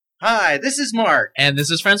Hi, this is Mark. And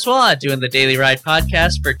this is Francois doing the Daily Ride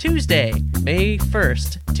podcast for Tuesday, May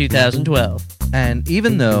 1st, 2012. And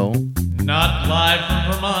even though not live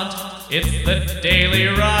from Vermont, it's the Daily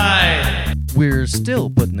Ride. we're still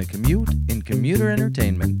putting the commute in commuter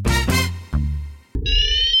entertainment.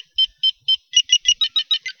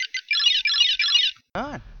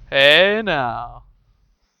 Hi. Hey now.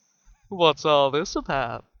 What's all this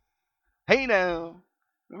about? Hey now.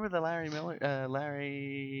 Remember the Larry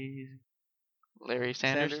Larry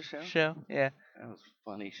Sanders show? Yeah. That was a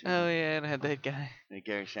funny show. Oh yeah, and I had that guy.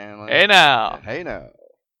 Gary Shandling. Hey now. Hey now.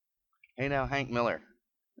 Hey now, Hank Miller.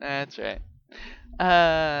 That's right.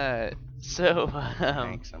 So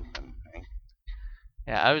Hank something. Hank.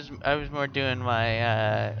 yeah, I was more doing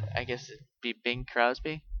my I guess it'd be Bing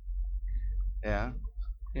Crosby. Yeah.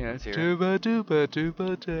 You know, Let's hear it.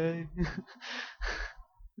 tuba day.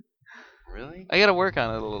 Really? I gotta work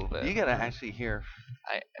on it a little bit. You gotta actually hear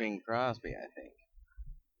I- Bing Crosby, I think.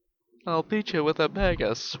 I'll beat you with a bag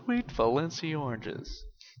of sweet Valencia oranges.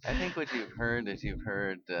 I think what you've heard is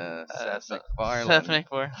Seth Seth MacFarlane.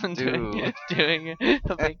 MacFarlane do. doing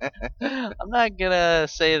a big. I'm not gonna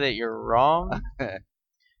say that you're wrong,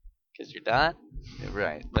 because you're not.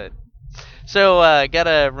 Right. But so got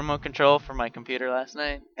a remote control for my computer last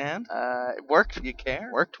night. And? It worked. You care?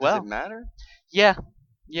 Worked well. Does it matter? Yeah,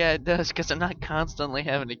 it does, because I'm not constantly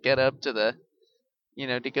having to get up to the,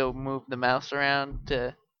 to go move the mouse around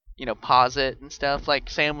to, pause it and stuff. Like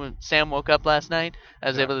Sam woke up last night. I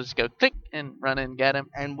was Sure. able to just go click and run in and get him.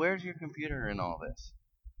 And where's your computer in all this?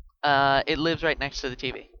 It lives right next to the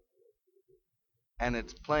TV, And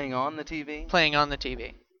it's playing on the TV? playing on the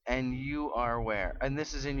TV. And you are where? And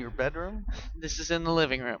this is in your bedroom? This is in the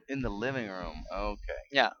living room. In the living room.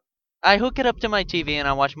 Okay. I hook it up to my TV and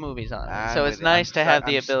I watch movies on it. So it's nice to have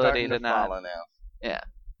the ability to not. follow now. Yeah.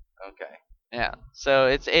 Okay. Yeah. So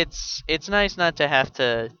it's nice not to have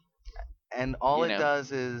to. And all You it know.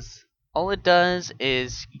 does is All it does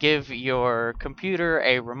is give your computer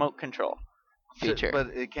a remote control feature. but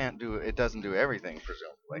it can't do it doesn't do everything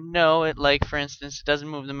presumably. No, for instance, it doesn't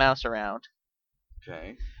move the mouse around,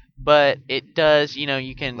 Okay. but it does.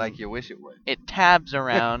 You can Like you wish it would. it tabs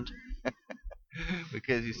around.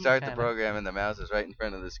 Because you start the Kinda. program and the mouse is right in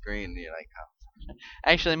front of the screen and you're like,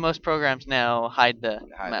 Actually, most programs now hide the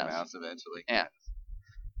hide mouse. the mouse eventually. Yeah.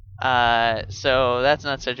 So that's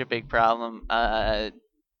not such a big problem.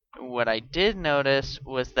 What I did notice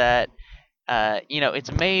was that,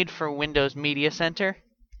 it's made for Windows Media Center.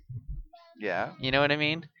 Yeah. You know what I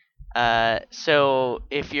mean? So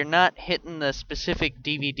if you're not hitting the specific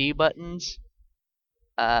DVD buttons,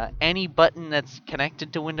 any button that's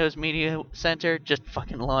connected to Windows Media Center just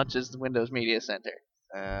fucking launches the Windows Media Center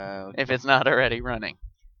if it's not already running.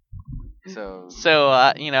 So So,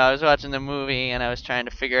 I was watching the movie and I was trying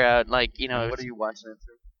to figure out, what are you watching it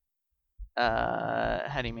through?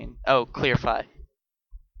 how do you mean? Oh, ClearFi.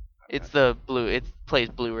 It's the it plays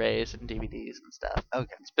Blu-rays and DVDs and stuff.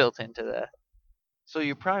 Okay. It's built into the. So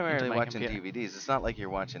you're primarily my watching computer. DVDs. It's not like you're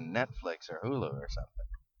watching Netflix or Hulu or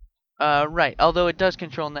something. Right. Although it does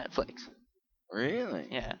control Netflix. Really?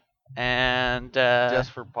 Yeah. And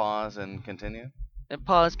Just for pause and continue?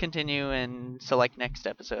 pause, continue, and select next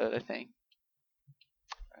episode, I think.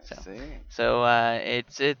 I So. see. So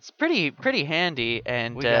it's pretty handy,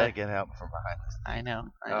 and We gotta get out from behind this. I know.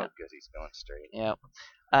 Oh, good. He's going straight. Yep.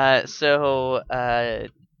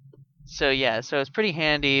 So yeah, so it's pretty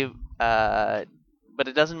handy, but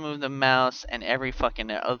it doesn't move the mouse, and every fucking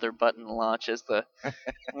other button launches the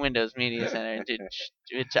Windows Media Center,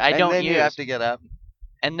 which I don't And then use. you have to get up.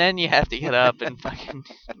 And then you have to get up and fucking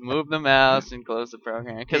move the mouse and close the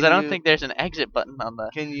program, because Can I don't you- think there's an exit button on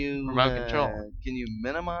the. Can you Remote control. Can you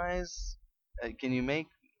minimize? Can you make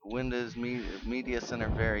Windows Media Center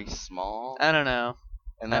very small? I don't know.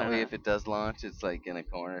 And I that don't way, know. if it does launch, it's like in a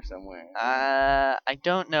corner somewhere. I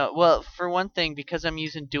don't know. Well, for one thing, because I'm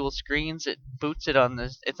using dual screens, it boots it on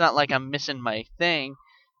this. It's not like I'm missing my thing,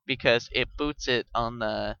 because it boots it on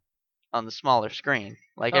the smaller screen.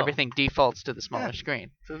 Like Oh. everything defaults to the smaller Yeah.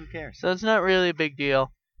 screen. So who cares? So it's not really a big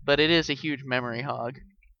deal, but it is a huge memory hog.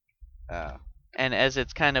 Oh. And as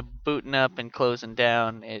it's kind of booting up and closing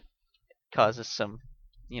down, it causes some,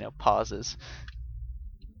 pauses.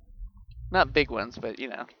 Not big ones, but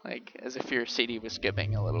like as if your CD was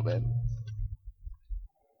skipping a little bit.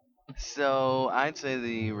 So I'd say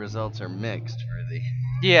the results are mixed for the.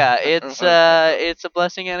 Yeah, it's a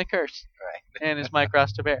blessing and a curse. Right. And it's my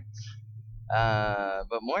cross to bear.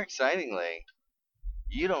 But more excitingly,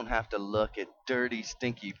 you don't have to look at dirty,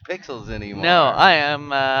 stinky pixels anymore. No, I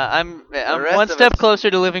am. I'm rest one of step us- closer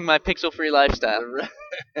to living my pixel-free lifestyle.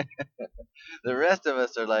 The, the rest of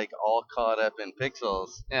us are like all caught up in pixels.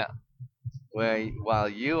 Yeah. While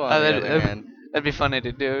you, on Oh, the other hand, That'd be funny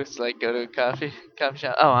to do. It's like go to a coffee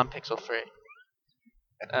shop. Oh, I'm pixel-free.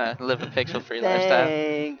 Live a pixel-free lifestyle.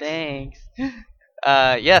 thanks.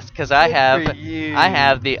 Thanks. Yes, because I Good for have you. I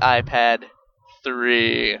have the iPad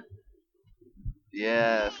 3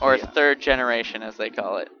 Yes. or the third generation, as they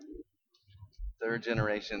call it. third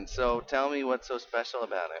generation. So tell me what's so special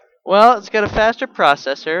about it, Well, it's got a faster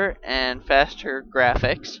processor and faster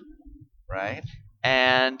graphics, right?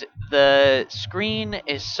 and the screen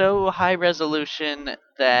is so high resolution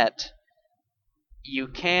that you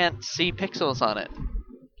can't see pixels on it.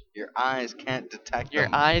 Your eyes can't detect Your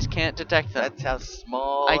them. eyes can't detect them. That's how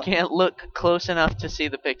small. I can't look close enough to see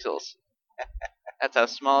the pixels. That's how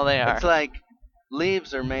small they are. It's like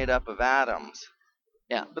leaves are made up of atoms.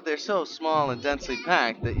 Yeah. But they're so small and densely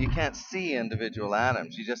packed that you can't see individual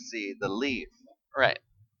atoms. You just see the leaf Right.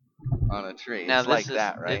 on a tree. Now It's like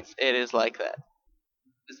that, right? It is like that.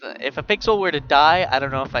 If a pixel were to die, I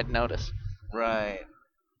don't know if I'd notice. Right.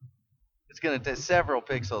 It's gonna take several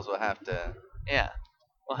pixels. Will have to. Yeah.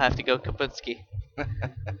 We'll have to go Kaputsky.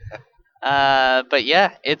 But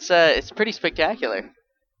yeah, it's pretty spectacular.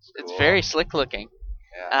 It's Cool. very slick looking.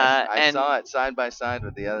 Yeah, I and- saw it side by side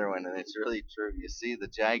with the other one, and it's really true. You see the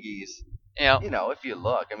jaggies. You know, If you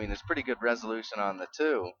look, I mean, it's pretty good resolution on the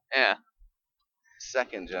yeah.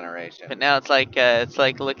 second generation. But now it's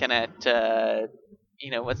like looking at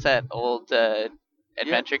what's that old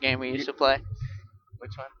adventure game we used to play?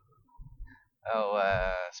 Which one? Oh,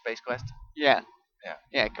 Space Quest. Yeah. Yeah.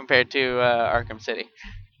 Yeah, compared to Arkham City.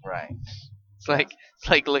 Right. It's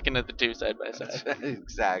like looking at the two side by side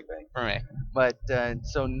Exactly. for me. But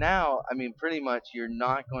so now, I mean, pretty much you're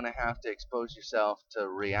not going to have to expose yourself to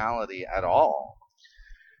reality at all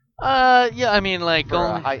Yeah, I mean like for a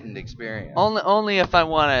only heightened experience. only if I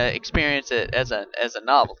want to experience it as a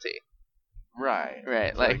novelty. Right.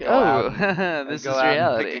 Right. So Like, go out oh, this is go out and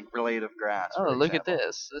reality. pick a blade of grass. Oh, for look at example.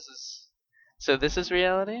 this. This is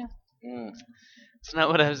reality? Mm. It's not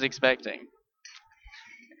what I was expecting.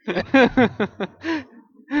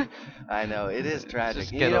 I know it is tragic.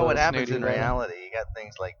 Just You get a know what little happens snooty in right reality? You got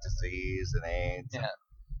things like disease and AIDS. Yeah.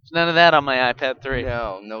 There's none of that on my iPad 3,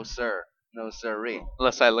 No, sir, no sirree.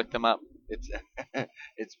 unless I look them up. It's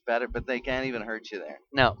it's better, but they can't even hurt you there.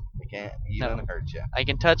 No, They can't even hurt you. I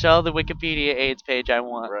can touch all the Wikipedia AIDS page I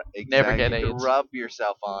want. Exactly. Never get You can AIDS. rub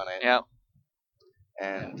yourself on it. Yeah,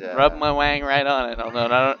 And rub my wang right on it.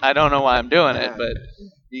 Although I don't know why I'm doing it, but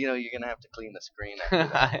you're gonna have to clean the screen after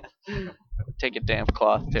that. take a damp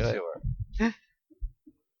cloth to it. Sure.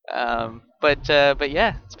 But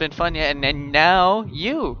yeah, it's been fun. Yeah, and now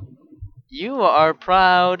you are a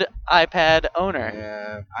proud iPad owner,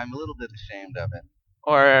 Yeah, I'm a little bit ashamed of it.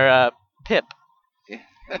 or Pip,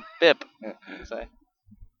 Bip, Yeah. say,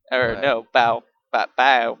 or Right. no, Bow,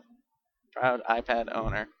 proud iPad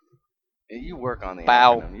owner, You work on the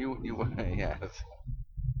Bow. acronym. You work. Yes.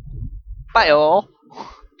 Bow.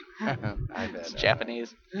 I bet. It's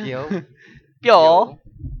Japanese. Yo. Yo.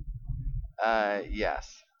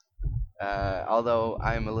 Yes. Although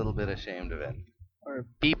I'm a little bit ashamed of it. Or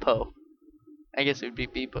Beepo. I guess it would be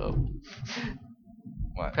Beepo.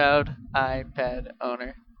 What? Proud iPad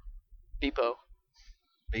owner. Beepo.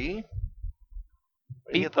 B?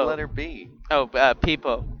 Where do you get the Beepo. letter B? Oh,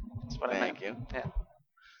 Peepo. That's what I meant. Thank you.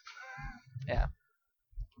 Yeah.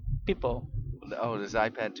 Peepo. Oh, is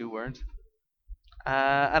iPad 2 words?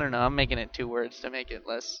 I don't know. I'm making it 2 words to make it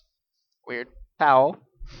less weird. Pow.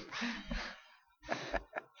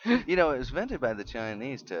 It was invented by the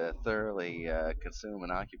Chinese to thoroughly consume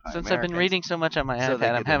and occupy Since I've been Americans. reading so much on my So they iPad,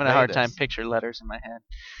 I'm could having a hard invade time us. picture letters in my head.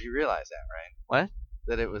 You realize that, right? What?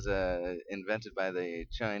 That it was invented by the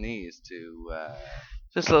Chinese to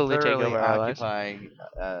To slowly take thoroughly over our lives. occupy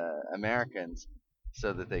Americans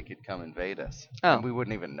so that they could come invade us. Oh. And we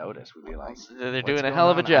wouldn't even notice. We'd be like, They're "What's doing a going hell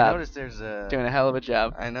of a on?" job. Doing a hell of a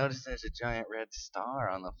job. I noticed there's a giant red star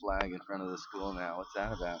on the flag in front of the school now. What's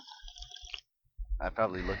that about? I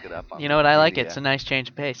probably look it up on You know what I like? Wikipedia. It's a nice change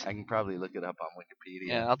of pace. I can probably look it up on Wikipedia.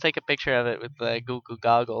 Yeah, I'll take a picture of it with Google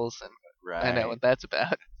goggles and Right. find out what that's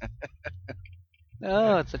about.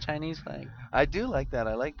 Oh, it's a Chinese flag. I do like that.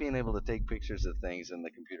 I like being able to take pictures of things and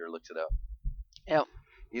the computer looks it up. Yep.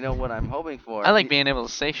 You know what I'm hoping for? I like being able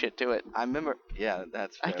to say shit to it. I remember. Yeah,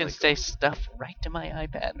 that's. I can fairly say stuff right to my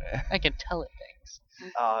iPad. I can tell it things.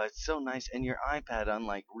 cool. Oh, it's so nice. And your iPad,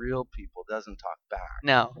 unlike real people, doesn't talk back.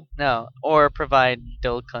 No, or provide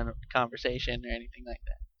dull conversation or anything like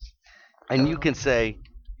that. And you can say,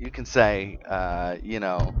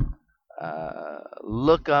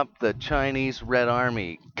 look up the Chinese Red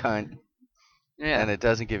Army, cunt, Yeah. and it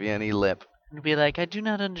doesn't give you any lip. And be like, I do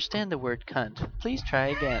not understand the word cunt. Please try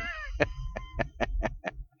again.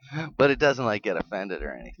 But it doesn't like get offended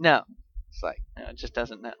or anything. No, It's like, it just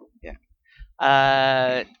doesn't know. Yeah.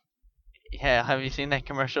 Yeah. Have you seen that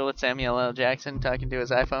commercial with Samuel L. Jackson talking to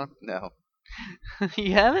his iPhone? no.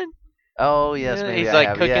 You haven't? Oh yes, Yeah, maybe he's I like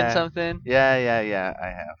have. cooking Yeah. something. Yeah. I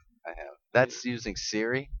have. That's using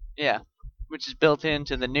Siri. Yeah, which is built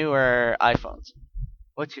into the newer iPhones.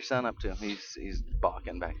 What's your son up to? He's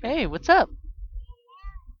balking back there. Hey, what's up?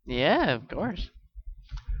 Yeah, of course.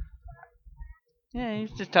 Yeah,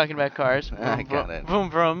 he's just talking about cars. I got it.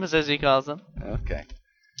 Vroom vrooms, as he calls them. Okay.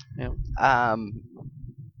 Yeah.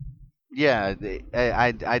 Yeah,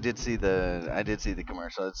 I did see the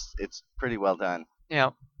commercial. It's pretty well done. Yeah.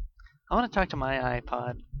 I want to talk to my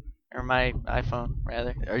iPod. Or my iPhone,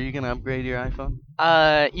 rather. Are you gonna upgrade your iPhone?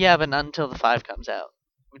 Yeah, but not until the 5 comes out.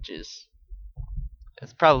 Which is...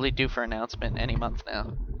 It's probably due for announcement any month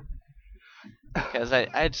now. Because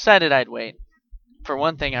I decided I'd wait. For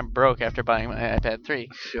one thing, I'm broke after buying my iPad 3.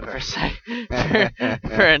 Sure.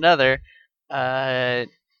 For another,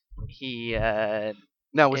 he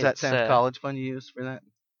Now, was that it's, Sam's college fund you used for that?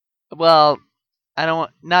 well, I don't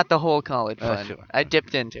want, not the whole college Oh, fund. sure. I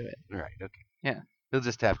dipped into it. Right. Okay. Yeah.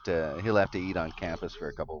 He'll have to eat on campus for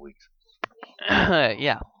a couple of weeks.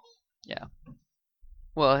 Yeah.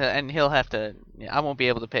 Well, and he'll have to. I won't be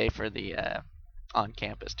able to pay for the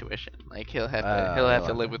on-campus tuition. Like he'll have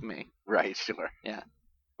to live with me. Right. Sure.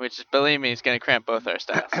 Which, believe me, is going to cramp both our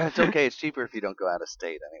stuff. It's okay. It's cheaper if you don't go out of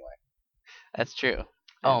state anyway. That's true.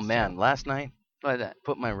 Oh That's man, true. last night What is that?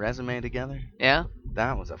 put my resume together. Yeah.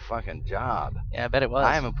 That was a fucking job. Yeah, I bet it was.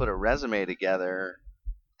 I haven't put a resume together.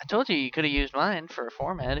 I told you could have used mine for a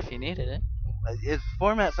format if you needed it.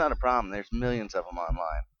 Format's not a problem. There's millions of them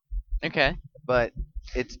online. Okay. But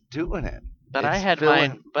it's doing it. But It's I had filling-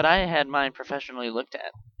 mine. But I had mine professionally looked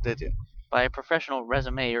at Did you? by a professional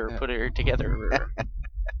resume or putter together.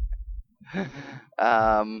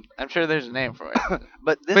 I'm sure there's a name for it.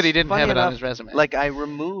 But this, But he didn't funny have it on enough, his resume. Like I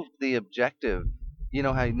removed the objective. You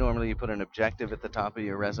know how normally you put an objective at the top of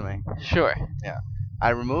your resume? Sure. I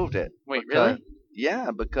removed it. Wait, because- really?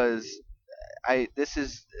 Yeah, because this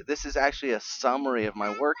is actually a summary of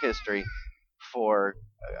my work history for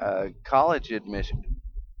college admission,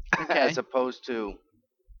 Okay. as opposed to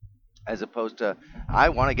I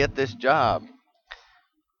want to get this job.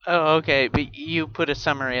 Oh, okay. But you put a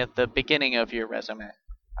summary at the beginning of your resume.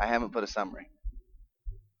 I haven't put a summary.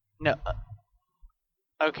 No.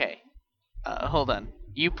 Okay. Hold on.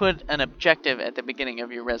 You put an objective at the beginning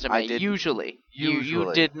of your resume. I didn't. Usually. You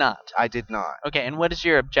Usually. did not. I did not. Okay. And what does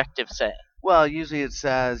your objective say? Well, usually it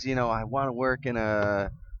says, I want to work in a,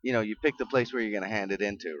 you pick the place where you're going to hand it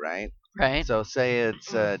into, right? Right. So say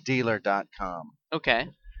it's dealer.com. Okay.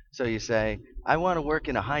 So you say, I want to work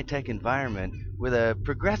in a high-tech environment with a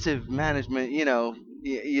progressive management, you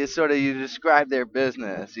describe their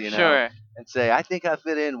business, Sure. and say, I think I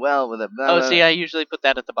fit in well with a blah, Oh, blah, see, I usually put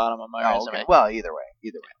that at the bottom of my Oh, resume. okay. Well, either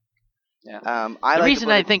way. Yeah. I The like to reason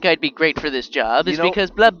put I it- think I'd be great for this job is You know-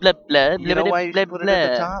 because blah blah blah You know blah why you blah should put it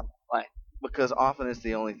at the blah. top? Why? Because often it's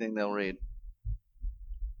the only thing they'll read.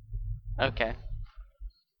 Okay.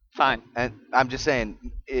 Fine. And I'm just saying,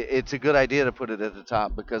 it's a good idea to put it at the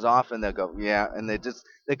top because often they'll go, yeah, and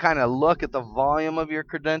they kind of look at the volume of your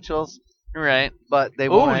credentials, Right. but they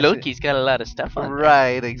Oh, won't actually. look, he's got a lot of stuff on. there.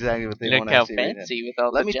 Right, exactly what they Look won't how actually read it. fancy with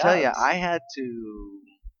all Let the me tell you, jobs.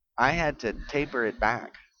 I had to taper it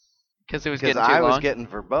back Because it was because getting too I was long. getting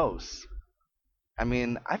verbose. I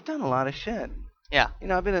mean, I've done a lot of shit. Yeah.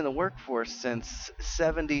 I've been in the workforce since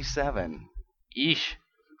 '77. Yeesh.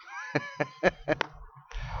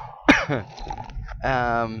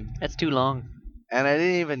 That's too long. And I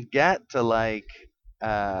didn't even get to like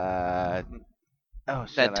That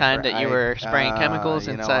time that you were spraying chemicals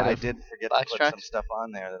inside I of did forget to box put trucks? some stuff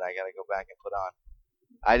on there that I got to go back and put on.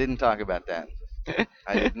 I didn't talk about that.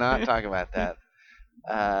 I did not talk about that.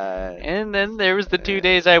 And then there was the 2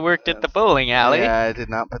 days I worked at the bowling alley. Yeah, I did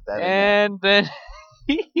not put that in And then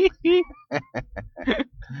there.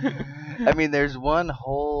 I mean, there's one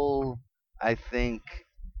whole, I think,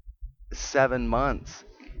 7 months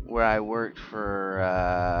where I worked for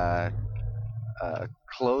a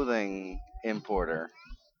clothing importer.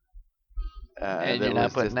 And that you're not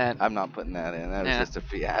was putting just- that. I'm not putting that in. That was Yeah. just a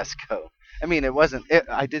fiasco. I mean, it wasn't.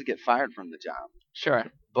 I did get fired from the job, Sure.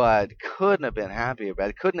 but couldn't have been happy about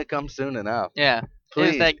it. Couldn't have come soon enough. Yeah. It Please.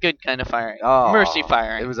 was that good kind of firing. Oh, Mercy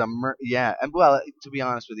firing. It was yeah. And well, to be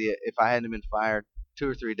honest with you, if I hadn't been fired 2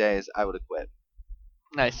 or 3 days, I would have quit.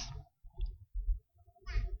 Nice.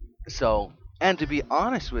 So, and to be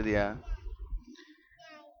honest with you,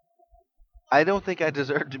 I don't think I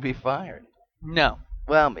deserved to be fired. No.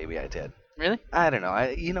 Well, maybe I did. Really? I don't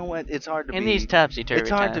know. You know what? It's hard to In be. these topsy-turvy It's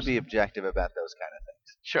hard times. to be objective about those kind of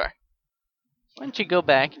things. Sure. Why don't you go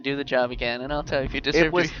back and do the job again, and I'll tell you if you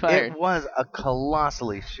deserve to be fired. It was a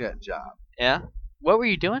colossally shit job. Yeah? What were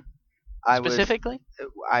you doing, specifically?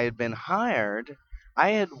 I had been hired.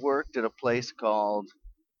 I had worked at a place called.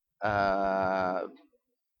 Oh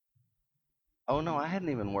no, I hadn't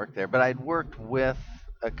even worked there, but I'd worked with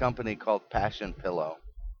a company called Passion Pillow.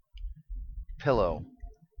 Pillow.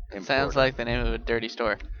 Sounds like the name of a dirty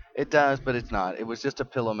store. It does, but it's not. It was just a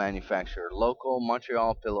pillow manufacturer, local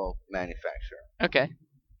Montreal pillow manufacturer. Okay.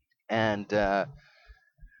 And I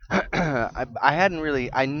hadn't really.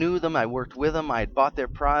 I knew them. I worked with them. I'd bought their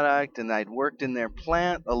product, and I'd worked in their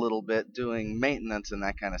plant a little bit, doing maintenance and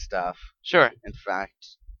that kind of stuff. Sure. In fact,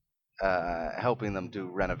 helping them do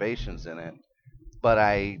renovations in it. But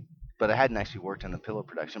I hadn't actually worked in the pillow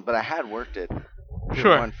production. But I had worked at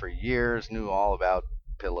one for years. Knew all about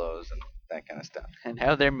pillows and that kind of stuff. And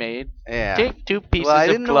how they're made. Yeah. Take two pieces I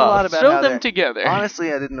of didn't know a lot cloth, about sew how them they're- together.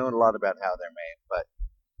 Honestly, I didn't know a lot about how they're made, but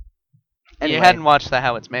anyway, You hadn't watched the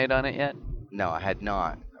How It's Made on it yet? No, I had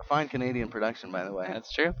not. A fine Canadian production, by the way.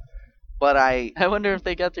 That's true. But I I wonder if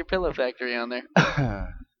they got their pillow factory on there.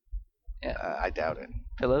 I doubt it.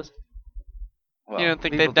 Pillows? Well, You don't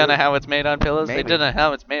think people they've done do. a How It's Made on pillows? Maybe. They've done a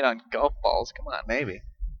How It's Made on golf balls. Come on. Maybe.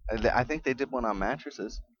 I think they did one on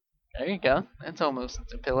mattresses. There you go. That's almost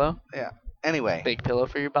a pillow. Anyway. Big pillow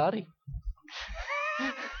for your body.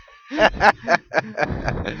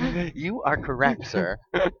 You are correct, sir.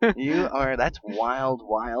 You are. That's wild,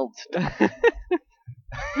 wild stuff.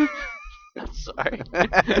 Sorry.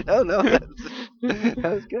 No, that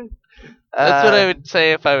was good. That's what I would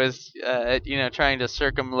say if I was, trying to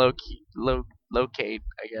locate,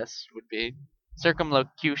 I guess, would be.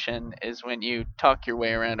 Circumlocution is when you talk your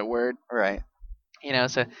way around a word. Right.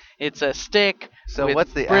 So it's a stick So with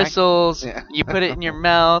what's the bristles. Yeah. You put it in your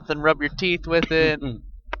mouth and rub your teeth with it.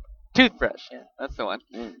 Toothbrush. Yeah, that's the one.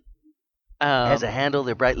 Has a handle.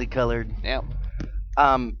 They're brightly colored. Yeah.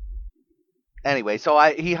 Anyway, so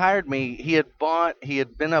he hired me. He had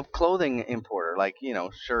been a clothing importer, like,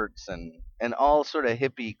 shirts and all sort of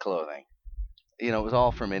hippie clothing. It was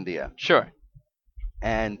all from India. Sure.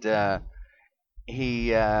 And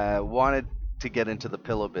he wanted to get into the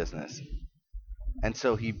pillow business. And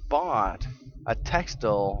so he bought a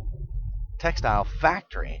textile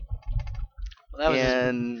factory Well,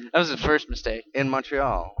 that was his first mistake. in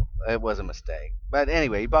Montreal. It was a mistake. But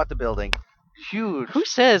anyway, he bought the building. Huge. Who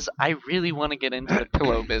says I really want to get into the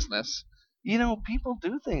pillow business? People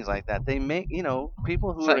do things like that. They make,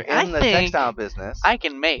 people who It's are like, in I the think textile business. I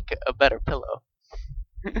can make a better pillow.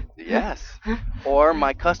 Yes. Or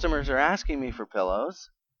my customers are asking me for pillows,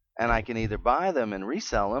 and I can either buy them and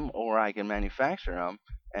resell them, or I can manufacture them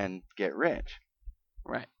and get rich.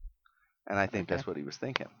 Right. And I think that's what he was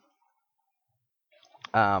thinking.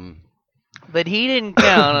 But he didn't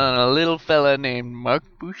count on a little fella named Mark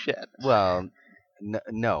Bouchette. Well,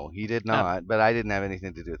 no, he did not. But I didn't have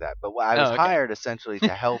anything to do with that. But I was okay. hired essentially to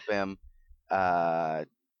help him,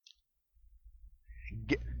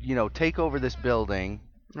 take over this building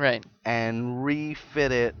Right. and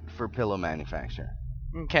refit it for pillow manufacture.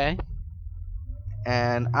 Okay.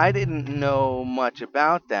 And I didn't know much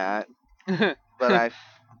about that, but I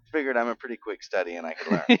figured I'm a pretty quick study and I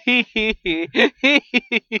could learn.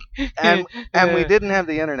 And we didn't have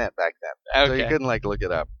the internet back then, so you Okay. couldn't look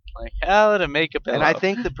it up. Like how to make a pillow. And I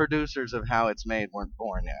think the producers of How It's Made weren't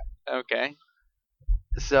born yet, Okay.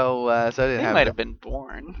 so I didn't They have. might have been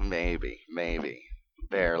born. Maybe,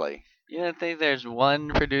 barely. You don't think there's one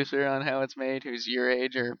producer on How It's Made who's your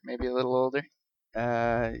age or maybe a little older?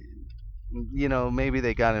 Maybe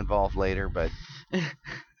they got involved later, but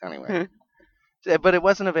anyway. But it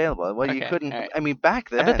wasn't available. Well, you Okay, couldn't. alright. I mean, back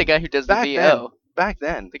then. I bet the guy who does the back VO, Back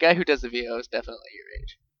then. the guy who does the VO is definitely your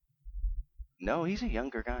age. No, he's a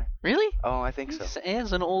younger guy. Really? Oh, I think so. He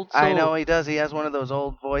has an old soul. I know he does. He has one of those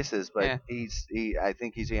old voices, but Yeah. I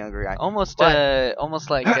think he's a younger guy. Almost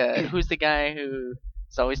like who's the guy who's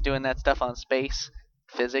always doing that stuff on space,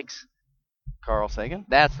 physics? Carl Sagan.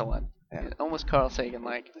 That's the one. Yeah. Almost Carl Sagan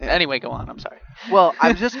like. Yeah. Anyway, go on. I'm sorry. Well,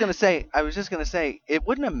 I was just gonna say, it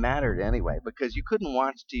wouldn't have mattered anyway because you couldn't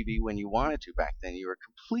watch TV when you wanted to back then. You were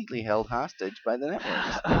completely held hostage by the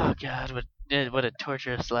networks. Oh God, what a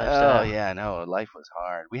torturous lifestyle. Oh yeah, no, life was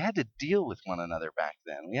hard. We had to deal with one another back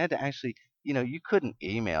then. We had to actually, you couldn't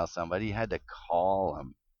email somebody. You had to call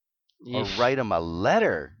them or Yeesh. write them a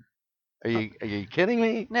letter. Are you kidding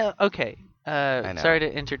me? No, okay. know. Sorry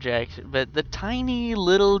to interject, but the tiny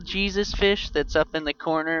little Jesus fish that's up in the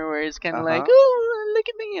corner where it's kind of like, oh, look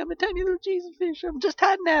at me, I'm a tiny little Jesus fish. I'm just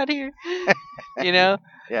hiding out here. You know?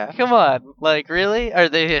 Yeah. Come on. Like, really? Are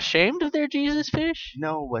they ashamed of their Jesus fish?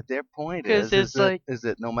 No, what their point 'Cause is it's like-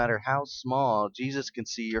 that no matter how small, Jesus can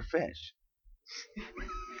see your fish.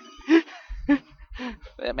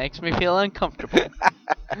 That makes me feel uncomfortable.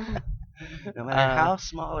 No matter how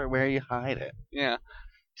small or where you hide it, Yeah.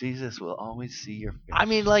 Jesus will always see your fish. I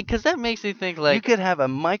mean, like, because that makes me think, like, you could have a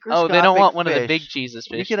microscopic oh, they don't want one fish. of the big Jesus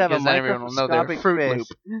fish. You could have a because then everyone will know they're microscopic Fruit fish.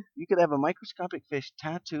 Loop. You could have a microscopic fish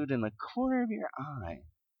tattooed in the corner of your eye,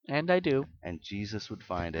 And I do. and Jesus would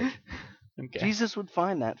find it. Okay. Jesus would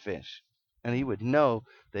find that fish, and he would know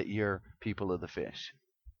that you're people of the fish.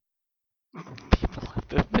 People of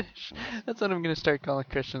the fish. That's what I'm going to start calling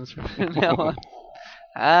Christians from now on.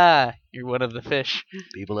 Ah, you're one of the fish.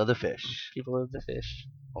 People of the fish. People of the fish.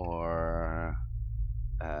 Or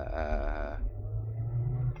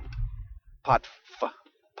Potfa.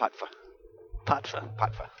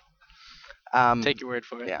 Take your word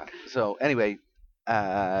for it. Yeah. So anyway,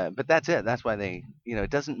 but that's it. That's why they, it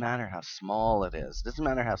doesn't matter how small it is. It doesn't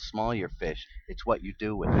matter how small your fish. It's what you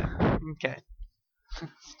do with it. Okay.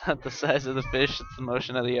 It's not the size of the fish, it's the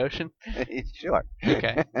motion of the ocean. Sure.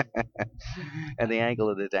 Okay. And the angle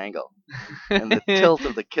of the dangle. And the tilt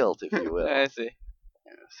of the kilt, if you will. I see.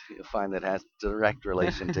 Yes, you'll find that has direct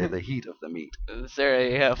relation to the heat of the meat. Is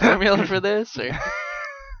there a formula for this? Or?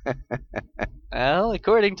 Well,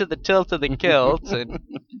 according to the tilt of the kilt and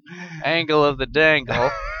angle of the dangle,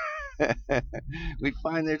 we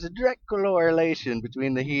find there's a direct correlation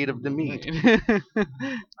between the heat of the meat.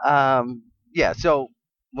 Yeah. So,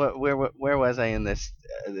 where was I in this?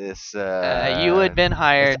 You had been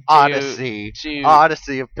hired Odyssey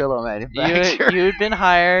of pillow manufacture. You had been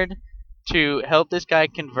hired to help this guy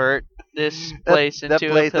convert this place into a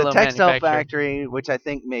pillow the textile manufacturer. factory, which I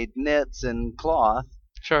think made knits and cloth,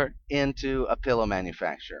 Sure. into a pillow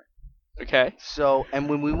manufacturer. Okay. So, and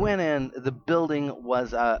when we went in, the building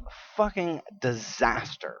was a fucking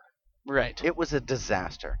disaster. Right. It was a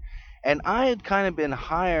disaster. And I had kind of been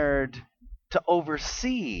hired to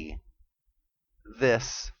oversee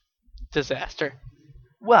this, Disaster.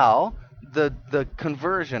 well, the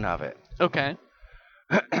conversion of it. Okay.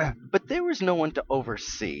 But there was no one to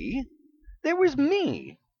oversee. There was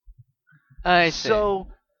me. I see. So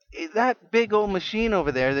that big old machine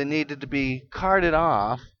over there that needed to be carted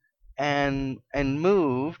off and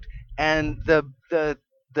moved, and the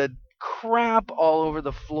crap all over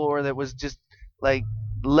the floor that was just like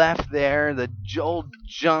left there, the old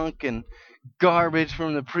junk and garbage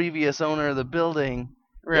from the previous owner of the building.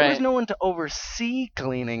 Right. There was no one to oversee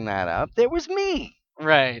cleaning that up. There was me.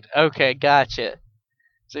 Right. Okay. Gotcha.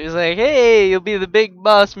 So he's like, "Hey, you'll be the big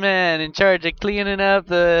boss man in charge of cleaning up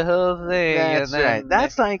the whole thing." That's and then right.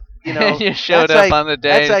 That's like, you showed that's up like, on the day.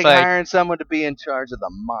 That's it's like like hiring someone to be in charge of the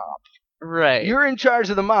mop. right. You're in charge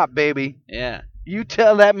of the mop, baby. Yeah. You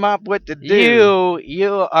tell that mop what to do.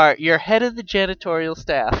 You're head of the janitorial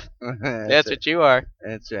staff. That's what you are.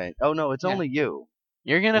 That's right. Oh no, it's Yeah. only you.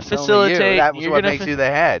 You're gonna It's only facilitate. you. That was you're what gonna makes you the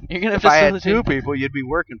head. You're gonna If I had facilitate. 2 people, you'd be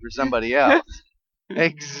working for somebody else.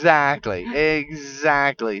 Exactly.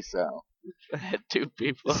 Exactly so. I had 2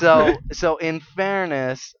 people. So in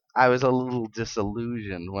fairness, I was a little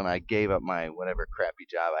disillusioned when I gave up my whatever crappy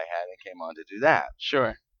job I had and came on to do that.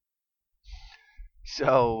 Sure.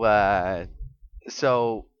 So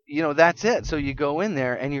that's it. So you go in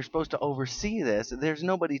there and you're supposed to oversee this. There's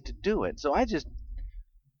nobody to do it. So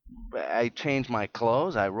I changed my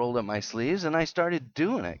clothes, I rolled up my sleeves, and I started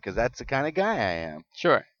doing it because that's the kind of guy I am.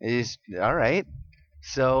 Sure. Is all right.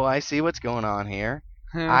 So I see what's going on here.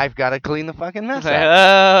 Hmm. I've got to clean the fucking mess Like,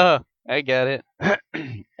 up. oh, I get it.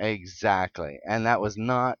 Exactly. And that was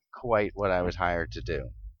not quite what I was hired to do.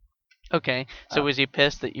 Okay. So was he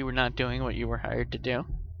pissed that you were not doing what you were hired to do?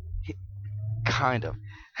 Kind of.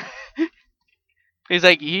 He's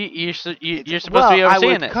like, you're supposed to be I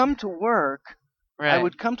overseeing would it. come to work. Right. I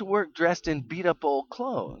would come to work dressed in beat up old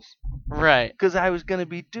clothes Right. because I was going to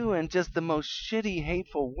be doing just the most shitty,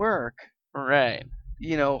 hateful work. Right.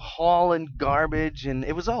 Hauling garbage, and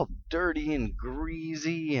it was all dirty and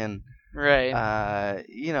greasy, and Right. I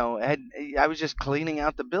was just cleaning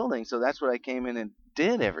out the building, so that's what I came in and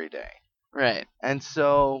did every day. Right. And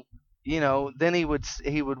so, then he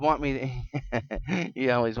would want me to. He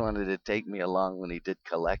always wanted to take me along when he did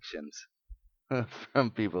collections from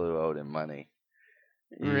people who owed him money.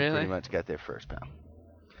 He Really? pretty much got there first, pal.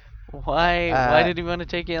 Why did he want to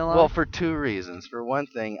take you along? Well, for 2 reasons. For one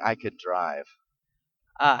thing, I could drive.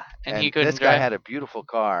 and he couldn't this drive. guy had a beautiful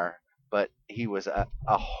car, but he was a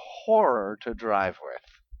horror to drive with.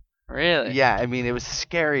 Really? Yeah, I mean, it was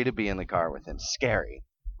scary to be in the car with him. Scary.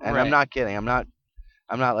 And Right. I'm not kidding. I'm not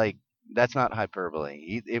like, that's not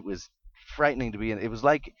hyperbole. It was frightening to be in. It was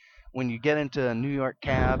like when you get into a New York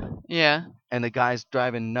cab Yeah. and the guy's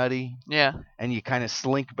driving nutty Yeah. and you kind of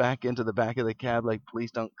slink back into the back of the cab like,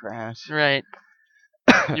 please don't crash. Right.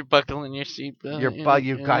 You're buckling your seatbelt.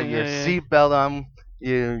 You've got your seatbelt on.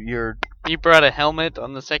 You brought a helmet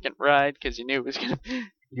on the second ride because you knew it was gonna.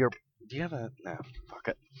 do you have a no? Fuck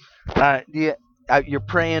it. You're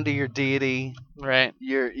praying to your deity. Right.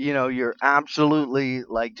 You're absolutely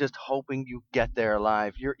like just hoping you get there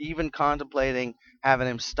alive. You're even contemplating having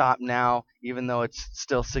him stop now, even though it's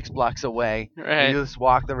still 6 blocks away. Right. You just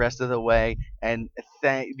walk the rest of the way and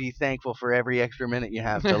be thankful for every extra minute you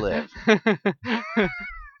have to live.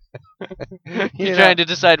 You're trying to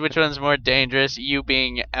decide which one's more dangerous, you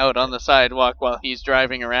being out on the sidewalk while he's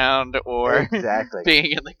driving around, or exactly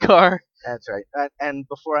being in the car. That's right. And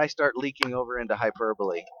before I start leaking over into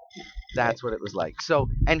hyperbole, that's what it was like. So,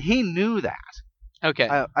 and he knew that. Okay.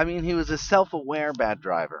 I mean, he was a self-aware bad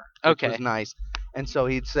driver, which was nice. And so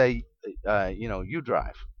he'd say, you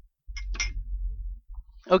drive.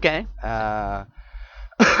 Okay.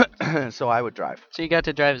 So I would drive. So you got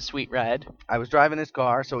to drive a sweet ride. I was driving his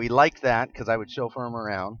car, so he liked that because I would chauffeur him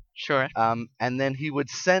around. Sure. And then he would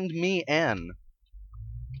send me in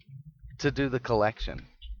to do the collection.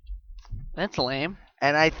 That's lame.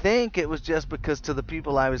 And I think it was just because to the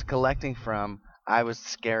people I was collecting from, I was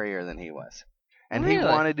scarier than he was. And Really? He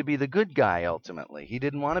wanted to be the good guy, ultimately. He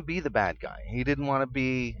didn't want to be the bad guy. He didn't want to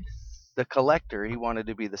be the collector. He wanted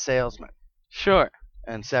to be the salesman. Sure.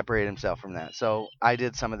 And separate himself from that. So I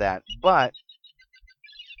did some of that. But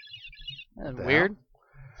weird.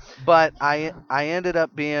 But I ended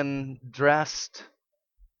up being dressed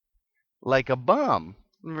like a bum.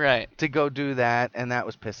 Right. To go do that, and that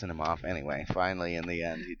was pissing him off. Anyway, finally, in the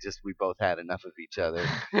end, we both had enough of each other.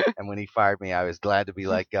 And when he fired me, I was glad to be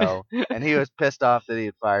let go. And he was pissed off that he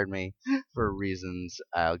had fired me for reasons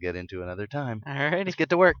I'll get into another time. Alrighty. Let's get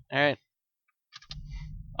to work. All right.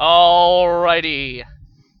 Alrighty.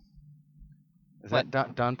 Is that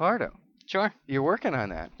Don Pardo? Sure. You're working on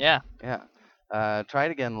that. Yeah. Yeah. Try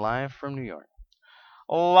it again, live from New York.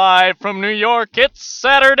 Live from New York, it's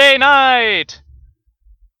Saturday night!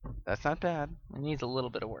 That's not bad. It needs a little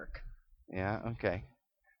bit of work. Yeah, okay.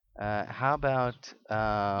 How about...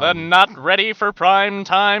 the not ready for prime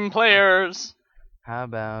time players. How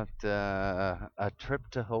about a trip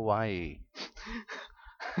to Hawaii?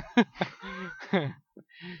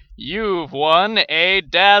 You've won a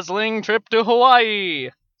dazzling trip to Hawaii.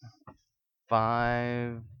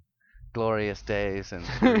 5 glorious days and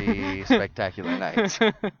 3 spectacular nights.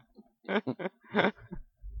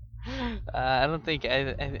 I don't think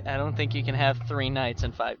you can have 3 nights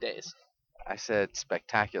in 5 days. I said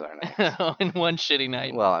spectacular nights. In one shitty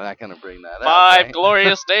night. Well, I'm not going to bring that up. 5 right?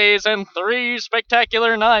 glorious days and 3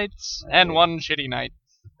 spectacular nights and 1 shitty night.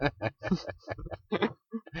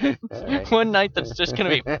 Right. One night that's just gonna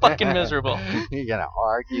be fucking miserable. You're gonna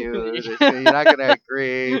argue. You're not gonna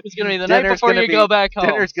agree. It's gonna be the night before you go back home.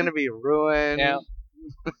 Dinner's gonna be ruined. Yeah.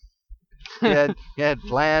 you had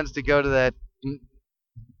plans to go to that.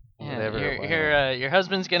 Yeah, Whatever. your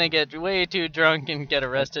husband's gonna get way too drunk and get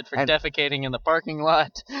arrested for defecating in the parking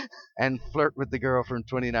lot. And flirt with the girl from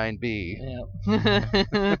 29B.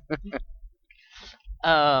 Yeah.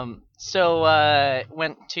 So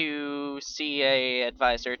went to see a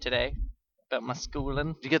advisor today about my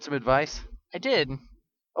schooling. Did you get some advice? I did.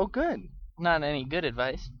 Oh, good. Not any good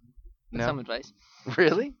advice. But No. some advice.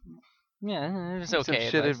 Really? Yeah, it was Some okay.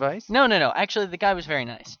 shit advice? No. Actually, the guy was very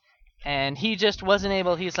nice, and he just wasn't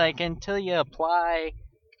able. He's like, until you apply,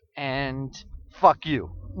 and Fuck you.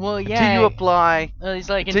 well, yeah. Until you apply. Well, he's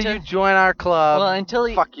like Until you join our club. Well, until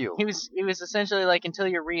he, fuck you. He was essentially like, until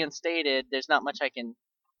you're reinstated, there's not much I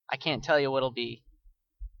can't tell you what'll be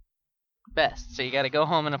best. So you got to go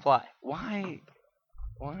home and apply. Why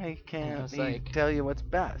can't was he like- tell you what's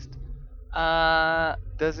best?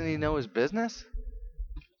 Doesn't he know his business?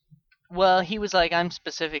 Well, he was like, I'm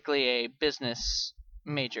specifically a business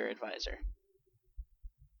major advisor.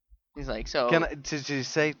 He's like, so. Did you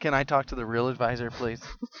say, can I talk to the real advisor, please?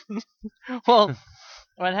 Well,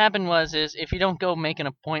 what happened was if you don't go make an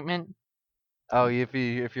appointment. Oh, if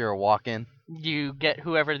you're a walk-in. You get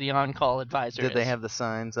whoever the on-call advisor is. Did they have the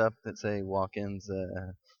signs up that say walk-ins?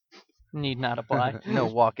 Need not apply. No,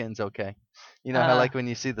 walk-ins okay. You know how like when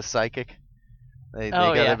you see the psychic, they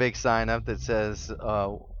got a big sign up that says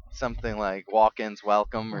something like walk-ins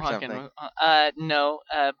welcome or something. No,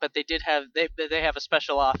 but they did have they have a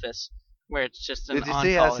special office where it's just an Did you on-call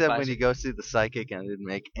see how I said advisor. when you go see the psychic and I didn't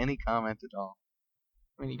make any comment at all?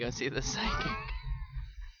 When you go see the psychic.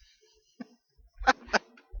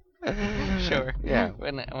 Sure. Yeah.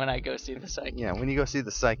 When I go see the psychic. Yeah, when you go see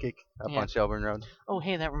the psychic up Yeah. on Shelburne Road. Oh,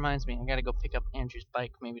 hey, that reminds me. I gotta go pick up Andrew's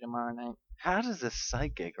bike maybe tomorrow night. How does a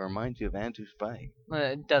psychic remind you of Andrew's bike?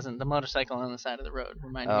 It doesn't. The motorcycle on the side of the road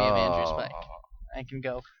reminded me of Andrew's bike. Oh. I can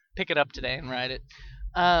go pick it up today and ride it.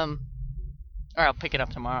 Or I'll pick it up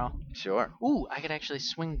tomorrow. Sure. Ooh, I could actually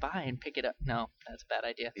swing by and pick it up. No, that's a bad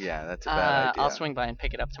idea. Yeah, that's a bad idea. I'll swing by and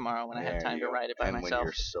pick it up tomorrow when I have There time you to go. ride it by and myself. when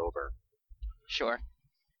you're sober. Sure.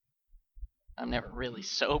 I'm never really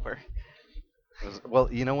sober. Well,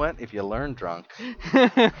 you know what? If you learn drunk.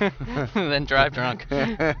 Then drive drunk.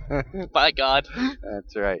 By God.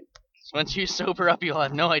 That's right. Once you sober up, you'll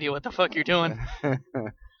have no idea what the fuck you're doing.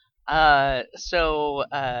 So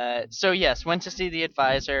yes, went to see the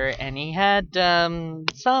advisor, and he had some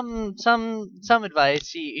advice.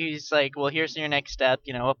 He's like, well, here's your next step.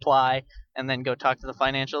 Apply, and then go talk to the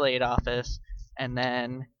financial aid office, and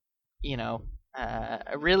then,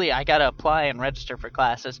 really, I gotta apply and register for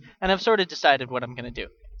classes, and I've sort of decided what I'm gonna do.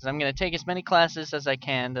 Is I'm gonna take as many classes as I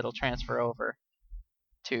can that'll transfer over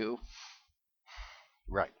to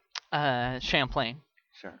Right. Champlain.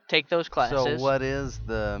 Sure. Take those classes. So what is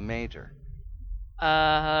the major? Well,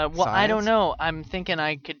 I don't Science? know. I'm thinking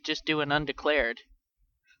I could just do an undeclared,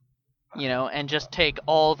 and just take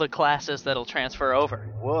all the classes that'll transfer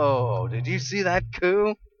over. Whoa, did you see that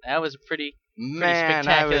coup? That was a pretty Man, I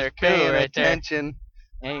spectacular was coup paying right there. attention.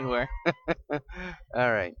 anywhere.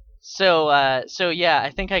 All right. So yeah,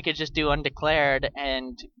 I think I could just do undeclared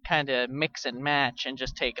and kind of mix and match and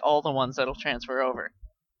just take all the ones that'll transfer over.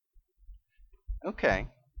 Okay.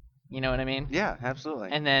 You know what I mean? Yeah, absolutely.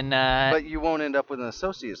 And then But you won't end up with an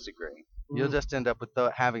associate's degree. You'll just end up with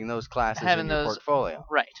having those classes in your portfolio.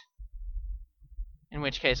 Right. In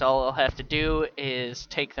which case, all I'll have to do is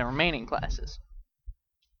take the remaining classes.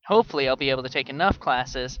 Hopefully, I'll be able to take enough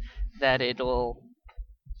classes that it'll,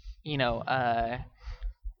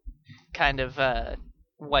 kind of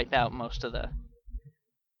wipe out most of the,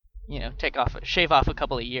 shave off a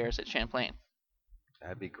couple of years at Champlain.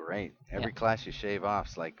 That'd be great. Every class you shave off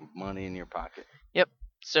is like money in your pocket. Yep.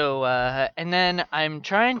 So, and then I'm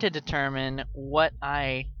trying to determine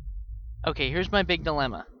okay, here's my big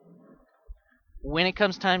dilemma. When it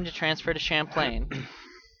comes time to transfer to Champlain,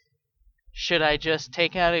 should I just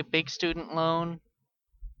take out a big student loan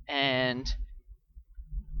and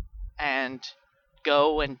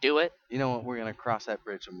go and do it? You know what? We're going to cross that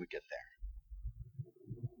bridge when we get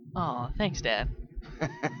Oh, thanks, Dad. there.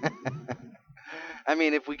 I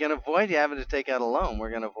mean, if we can avoid you having to take out a loan, we're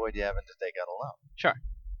going to avoid you having to take out a loan. Sure.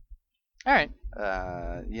 All right.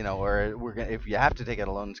 Or if you have to take out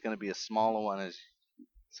a loan, it's going to be as small a one as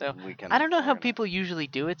So we can. I don't know how organize. people usually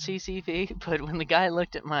do at CCV, but when the guy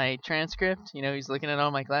looked at my transcript, he's looking at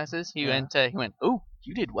all my classes. He went, "Oh,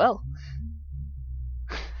 you did well."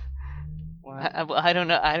 I don't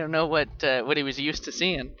know. I don't know what he was used to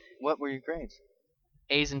seeing. What were your grades?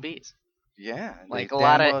 A's and B's. Yeah, Like they a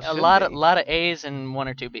lot damn of well a should lot be. of lot of A's and 1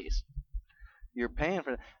 or 2 B's. You're paying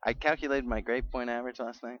for. I calculated my grade point average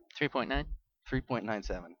last night. 3.9.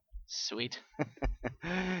 3.97. Sweet.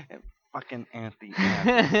 And fucking Auntie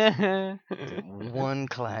one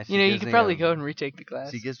class. You gives could me probably a- go and retake the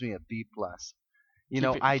class. She gives me a B plus.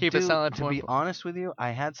 Keep a solid To 4 be honest with you,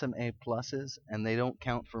 I had some A pluses, and they don't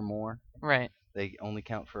count for more. Right. They only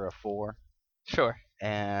count for a 4. Sure.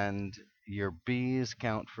 And your B's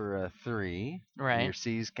count for a 3. Right. Your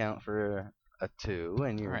C's count for a 2,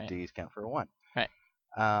 and your Right. D's count for a 1. Right.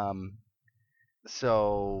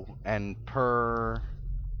 So, and per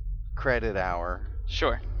credit hour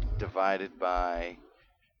Sure. divided by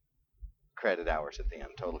credit hours at the end,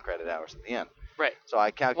 total credit hours at the end. Right. So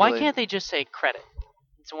I calculated. Why can't they just say credit?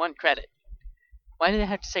 It's 1 credit. Why do they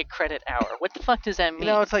have to say credit hour? What the fuck does that mean?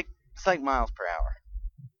 It's like miles per hour.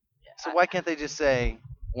 So why can't they just say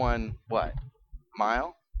 1 what?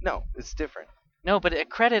 Mile? No, it's different. No, but a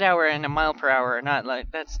credit hour and a mile per hour are not like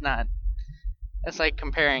that's like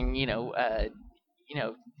comparing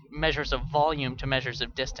measures of volume to measures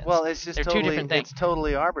of distance. Well, it's just They're two totally different things. it's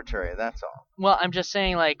totally arbitrary. That's all. Well, I'm just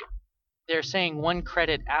saying like they're saying 1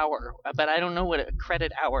 credit hour, but I don't know what a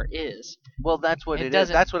credit hour is. Well, that's what It it is.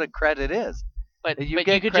 doesn't- That's what a credit is. But You you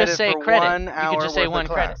get could credit just say for credit. 1 You hour could just say worth 1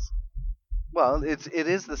 of credit. class. Well, it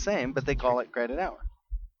is the same, but they call it credit hour.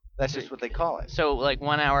 That's just what they call it. So like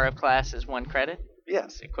 1 hour of class is 1 credit,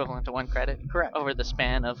 Yes, equivalent to 1 credit correct. over the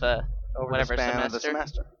span of Over whatever the span of the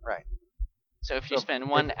semester. semester. Right. So if you So spend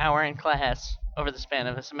 1 hour in class over the span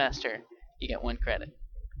of a semester, you get 1 credit.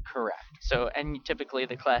 Correct. So, and typically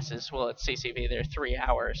the classes, well, at CCV, they're 3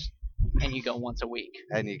 hours, and you go once a week.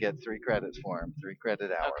 And you get 3 credits for them, 3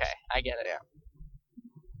 credit hours. Okay, I get it. Yeah.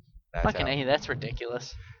 That's Fucking how- A, that's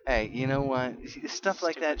ridiculous. Hey, you know what? Stuff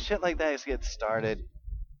like that, shit like that gets started.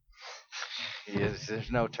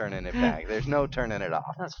 There's no turning it back. There's no turning it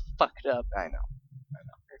off. That's fucked up. I know.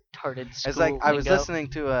 Retarded school It's like I was lingo.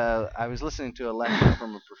 listening to a lecture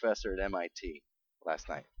from a professor at MIT last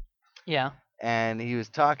night, Yeah, and he was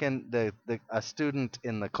talking. A student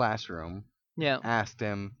in the classroom yeah. asked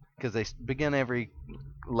him, because they begin every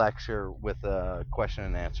lecture with a question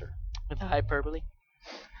and answer, With the hyperbole.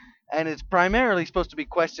 and it's primarily supposed to be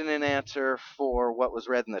question and answer for what was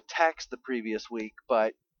read in the text the previous week,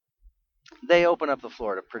 but they open up the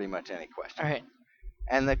floor to pretty much any question. All right.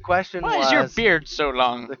 And the question Why was, is your beard so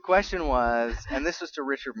long? the question was, and this was to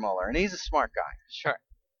Richard Muller, and he's a smart guy. Sure.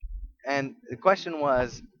 And the question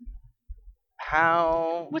was,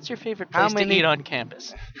 how? What's your favorite How place to many- eat on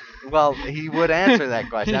campus? Well, he would answer that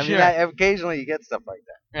question. I mean, Sure. occasionally you get stuff like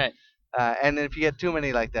that. Right. And if you get too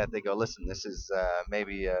many like that, they go, listen, this is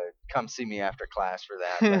maybe come see me after class for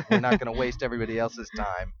that. But we're not going to waste everybody else's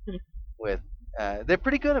time with. They're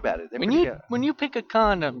pretty good about it. They're pretty good. When you pick a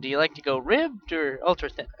condom, do you like to go ribbed or ultra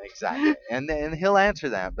thin? Exactly. And he'll answer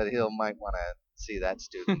that, but might want to see that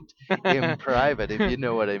student in private, if you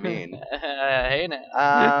know what I mean. Hey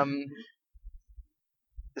now.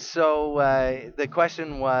 So the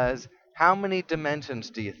question was, how many dimensions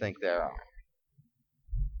do you think there are?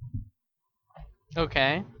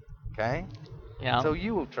 Okay. Okay? Yeah. So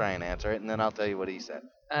you will try and answer it, and then I'll tell you what he said.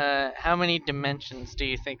 How many dimensions do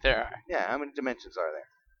you think there are? Yeah, how many dimensions are there?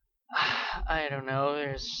 I don't know.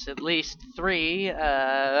 There's at least 3,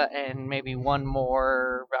 and maybe one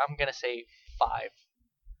more. I'm gonna say 5.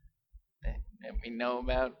 That we know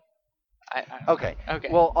about. Okay. Okay.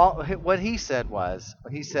 Well, what he said was,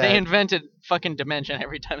 he said... They invented fucking dimension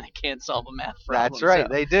every time they can't solve a math problem. That's right,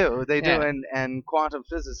 so- they do. They do, Yeah. and quantum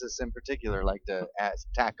physicists in particular like to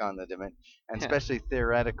tack on the dimension, and Yeah. especially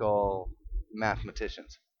theoretical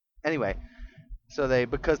mathematicians. Anyway, so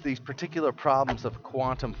because these particular problems of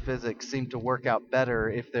quantum physics seem to work out better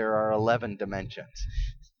if there are 11 dimensions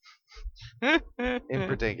in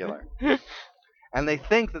particular. And they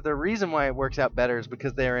think that the reason why it works out better is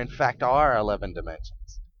because there in fact are 11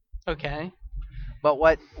 dimensions. Okay. But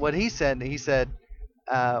what he said,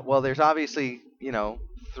 well, there's obviously,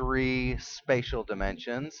 3 spatial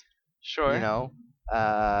dimensions, Sure.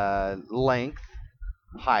 length,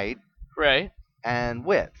 height, Right. and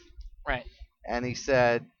width. Right. And he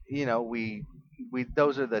said, we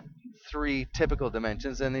those are the 3 typical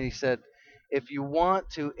dimensions. And he said, if you want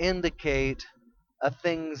to indicate a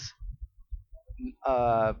thing's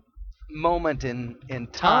moment in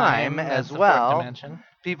time that's as the well, 4th dimension.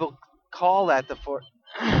 people call that the fourth.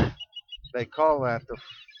 They call that the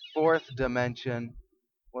 4th dimension.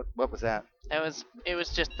 What was that? It was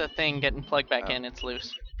just the thing getting plugged back Oh. in. It's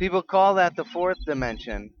loose. People call that the 4th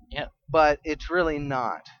dimension. Yep. But it's really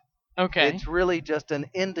not. Okay. It's really just an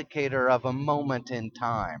indicator of a moment in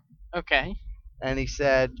time. Okay. And he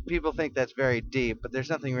said, people think that's very deep, but there's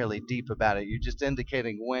nothing really deep about it. You're just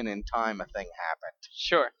indicating when in time a thing happened.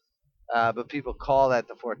 Sure. But people call that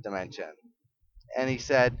the 4th dimension. And he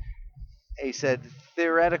said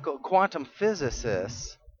theoretical quantum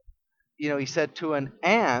physicists, he said to an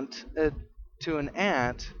ant,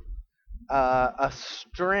 a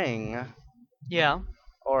string Yeah.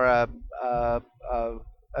 or a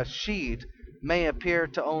sheet may appear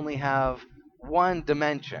to only have 1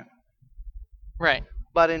 dimension. Right.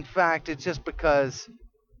 But in fact, it's just because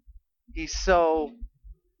he's so,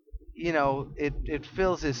 it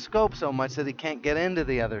fills his scope so much that he can't get into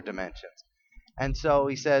the other dimensions. And so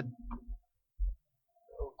he said,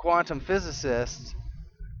 quantum physicists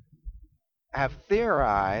have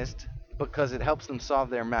theorized, because it helps them solve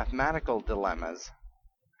their mathematical dilemmas,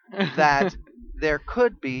 that there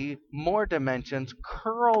could be more dimensions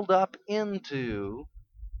curled up into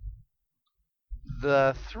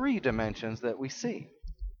the 3 dimensions that we see.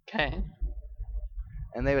 Okay.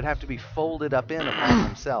 And they would have to be folded up in upon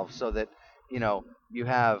themselves so that, you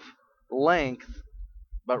have length,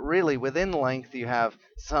 but really within length you have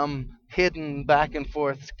some hidden back and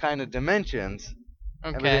forth kind of dimensions.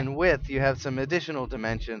 And Okay. within width you have some additional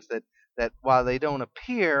dimensions that while they don't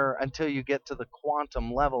appear until you get to the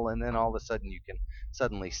quantum level, and then all of a sudden you can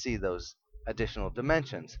suddenly see those additional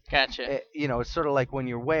dimensions. Gotcha. It's sort of like when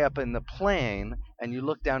you're way up in the plane and you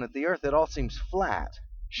look down at the earth, it all seems flat,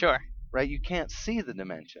 Sure. right? You can't see the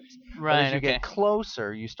dimensions. But Right. as you Okay. get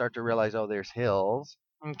closer, you start to realize, oh, there's hills.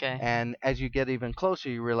 Okay. And as you get even closer,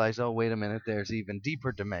 you realize, oh, wait a minute, there's even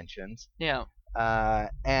deeper dimensions. Yeah.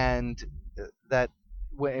 and that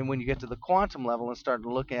when you get to the quantum level and start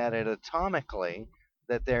looking at it atomically,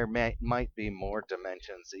 that there might be more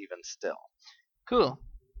dimensions even still. Cool.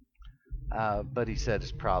 But he said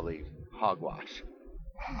it's probably hogwash.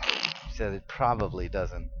 He said it probably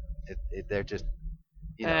doesn't. They're just,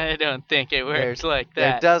 I don't think it works like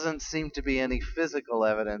there that. doesn't seem to be any physical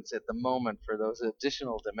evidence at the moment for those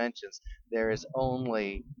additional dimensions. There is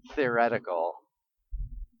only theoretical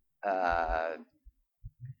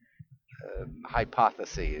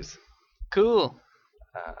hypotheses Cool.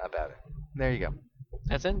 about it. There you go.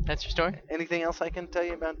 That's it? That's your story? Anything else I can tell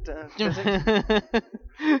you about physics?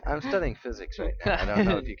 I'm studying physics right now. I don't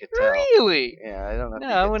know if you could tell. Really? Yeah, I don't know if No,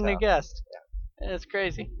 you I could wouldn't have tell. guessed. That's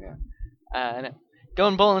crazy. Yeah. No.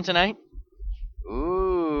 Going bowling tonight?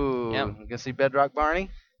 Ooh. Yep. You gonna see Bedrock Barney?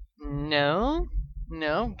 No.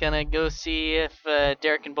 Gonna go see if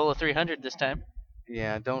Derek can bowl a 300 this time.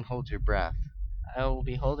 Yeah, don't hold your breath. I will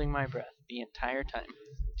be holding my breath the entire time.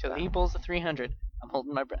 Till he bowls a 300, I'm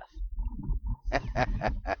holding my breath.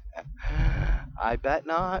 I bet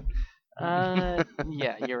not.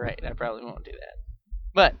 Yeah, you're right. I probably won't do that.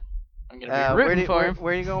 But I'm gonna be rooting for him.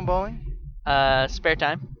 Where are you going bowling? Spare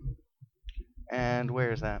time. And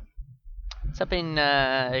where is that? It's up in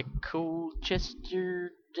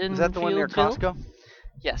Colchester. Is that the one near Costco?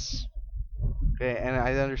 Yes. Okay, and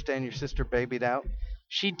I understand your sister babied out.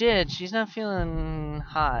 She did. She's not feeling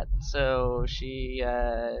hot, so she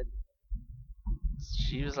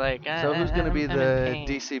was like, So who's going to be I'm in the pain.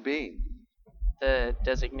 DCB? The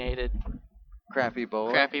designated Crappy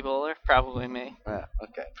bowler? crappy bowler? Probably me.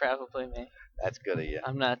 Okay, Probably me. that's good of you.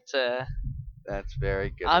 I'm not. That's very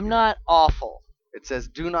good. I'm not awful. It says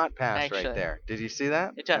 "Do not pass" Actually, right there. Did you see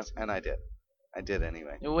that? it does. And I did. I did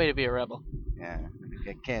anyway. No way to be a rebel. Yeah.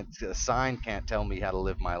 A sign can't tell me how to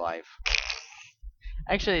live my life.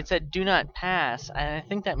 Actually, it said "Do not pass," and I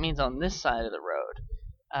think that means on this side of the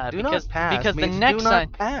road. Do not pass because means the next do not sign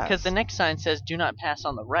pass. because the next sign says "Do not pass"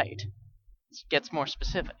 on the right. It gets more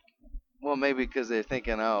specific. Well, maybe because they're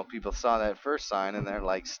thinking, oh, people saw that first sign and they're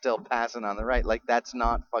like still passing on the right. Like that's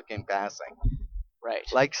not fucking passing. Right.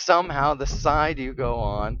 Like somehow the side you go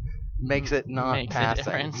on makes it not Makes passing. a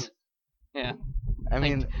difference. Yeah. I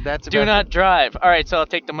mean, that's Do about not drive. All right, so I'll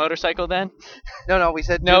take the motorcycle then. No, we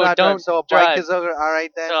said do No, not don't drive. So a drive. bike is over. All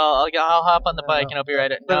right then. So I'll hop on the bike and I'll be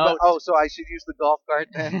right at. No. So I should use the golf cart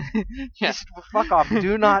then. Yeah. Just fuck off.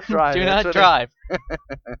 Do not drive. Do That's not what drive.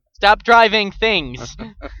 Stop driving things.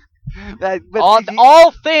 but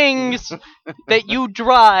all things that you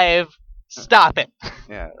drive, stop it.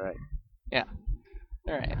 Yeah. Right.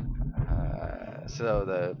 All right. So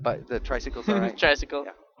the tricycle's all right. Tricycle.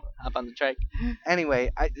 Yeah. Hop on the trike.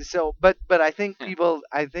 Anyway, but I think people.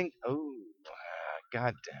 Oh,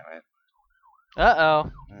 god damn it.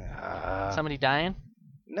 Uh-oh. Somebody dying?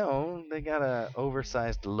 No, they got a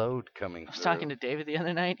oversized load coming. I was talking to David the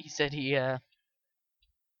other night. He said he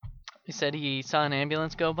saw an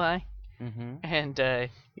ambulance go by, and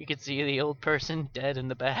you could see the old person dead in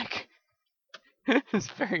the back. It's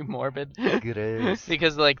very morbid. Gross.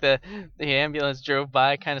 Because like the ambulance drove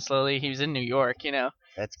by kind of slowly. He was in New York, you know.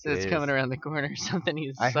 That's So it's coming around the corner or something.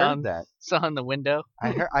 He I saw heard that. in the window.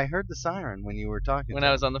 I heard the siren when you were talking. When to I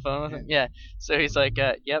him. was on the phone with him. Yeah. So he's like,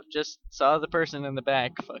 yep, just saw the person in the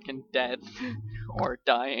back fucking dead or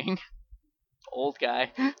dying. Old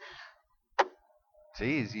guy.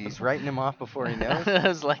 Jeez, he's writing him off before he knows. I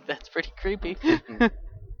was like, that's pretty creepy.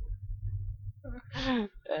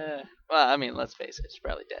 Well, I mean, let's face it, he's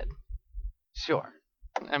probably dead. Sure.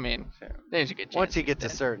 I mean, Sure. there's a good chance. Once you he's get to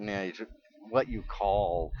dead. certain age, what you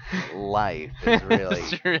call life is really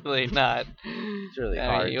It's really not. it's really I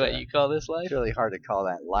hard. mean, what to, you call this life? it's really hard to call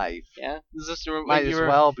that life. Yeah. Is this Might as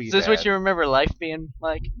well be. Is this what dead. you remember life being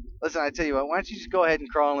like? Listen, I tell you what. Why don't you just go ahead and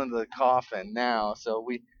crawl into the coffin now, so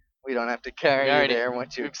we don't have to carry you already- there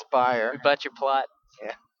once you expire. We bought your plot.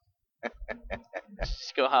 Yeah.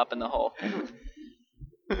 Just go hop in the hole.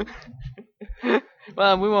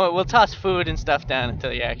 Well, we won't. We'll toss food and stuff down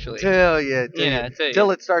until you actually. Till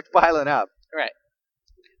it starts piling up. Right.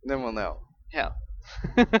 Then we'll know. Yeah.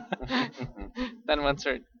 Then once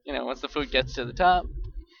the food gets to the top,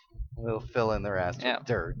 We'll fill in the rest Yeah. with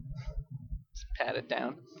dirt. just pat it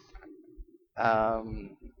down.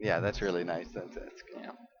 Yeah, that's really nice. That's good.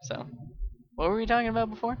 Yeah. So, what were we talking about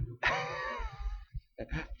before?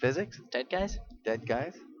 Physics? Dead guys? Dead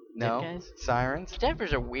guys? No. guys? Sirens?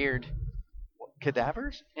 Cadavers are weird.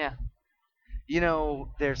 Cadavers? Yeah. You know,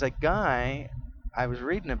 there's a guy I was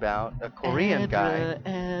reading about, a Korean guy.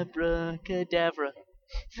 Abracadabra.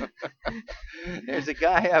 There's a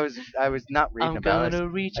guy I was not reading I'm about. gonna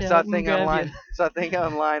reach I saw a out and thing grab online. you. Saw a thing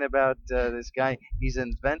online about this guy. He's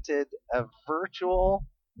invented a virtual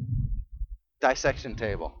dissection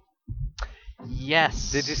table.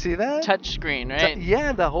 Yes. Did you see that? Touchscreen, right?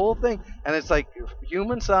 Yeah, the whole thing, and it's like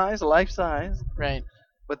human size, life size. Right.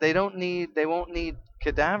 But they won't need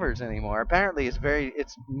cadavers anymore. Apparently,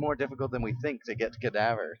 it's more difficult than we think to get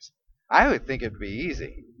cadavers. I would think it'd be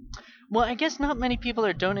easy. Well, I guess not many people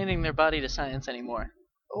are donating their body to science anymore.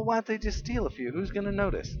 Well, why don't they just steal a few? Who's gonna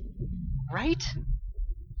notice? Right?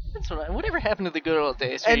 That's whatever happened to the good old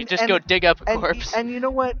days where you And- just and- go dig up a And, corpse? and you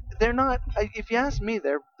know what? They're not. If you ask me,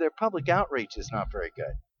 their public outreach is not very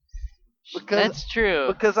good. That's true.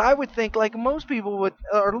 Because I would think like most people would,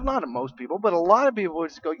 or not most people, but a lot of people would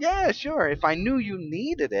just go, yeah, sure. If I knew you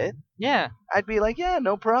needed it, Yeah. I'd be like, yeah,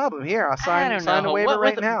 no problem. Here, I'll I sign don't a know. waiver What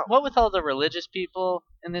right with, now. What with all the religious people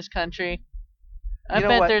in this country? I You know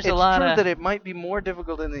bet what? there's it's a lot true of. that it might be more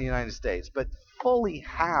difficult in the United States, but fully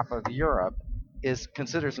half of Europe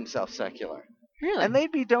considers themselves secular, Really? and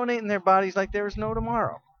they'd be donating their bodies like there was no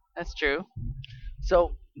tomorrow. That's true.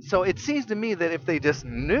 So it seems to me that if they just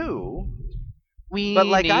knew, We But,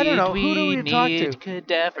 like, need, I don't know, who do we you talk need to?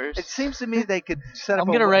 cadavers. it seems to me they could set up.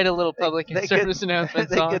 I'm gonna write a little they- public they service could- announcement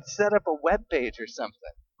They song. could set up a web page or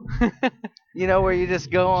something. You know, where you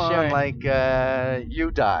just go on Sure. like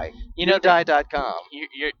you die, You know, youdie.com.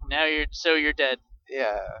 You're dead.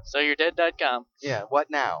 Yeah, So you're dead.com. yeah. What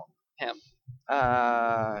now? Him.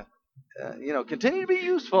 Continue to be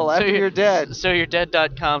useful So after you're- you're dead. So you're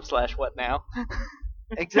dead.com/what now?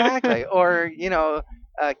 Exactly. Or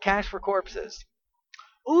cash for corpses.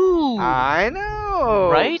 Ooh. I know.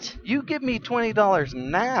 Right? You give me $20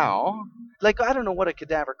 now. Like, I don't know what a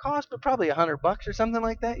cadaver costs, but probably $100 or something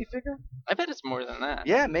like that. You figure? I bet it's more than that.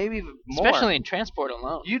 Yeah, maybe even more. Especially in transport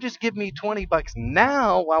alone. You just give me $20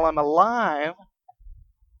 now while I'm alive,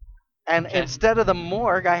 and Okay. instead of the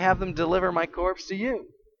morgue, I have them deliver my corpse to you.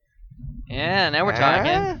 Yeah, now we're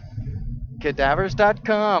talking. Ah,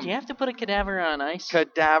 Cadavers.com. Do you have to put a cadaver on ice?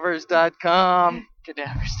 Cadavers.com.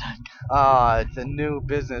 Cadavers.com. It's a new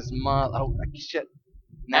business model. Oh, shit.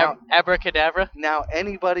 Now, Abracadabra? now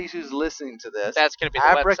anybody who's listening to this, That's going to be the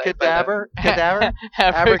abracadaver, website. cadaver,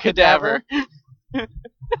 Abracadaver.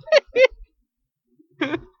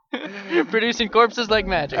 You're producing corpses like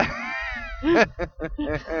magic.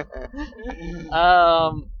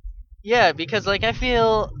 Yeah, because like I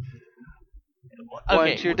feel.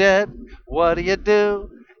 Okay. Once you're dead, what do?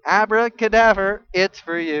 Abracadaver, it's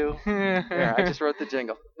for you. There, I just wrote the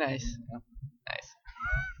jingle. Nice.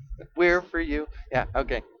 We're for you. Yeah,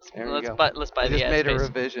 okay. There we go. Let's buy I the just ad. made a space.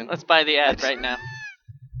 revision. Let's buy the ad right now.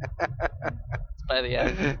 Let's buy the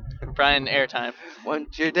ad. Brian airtime.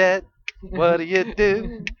 Once you're dead, what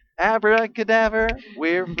do? Abracadaver,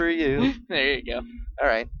 we're for you. There you go. All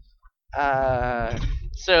right.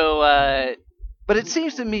 So, But it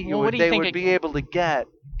seems to me Well, what do you they think would it- be able to get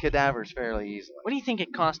cadavers fairly easily. what do you think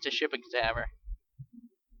it costs to ship a cadaver?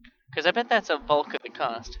 Because I bet that's a bulk of the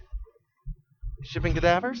cost. Shipping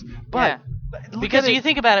cadavers? But look Because at you it.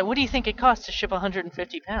 think about it, what do you think it costs to ship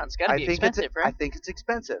 150 pounds? Got to be expensive, I right? think it's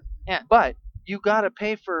expensive. Yeah. But you got to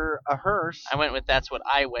pay for a hearse. I went with that's what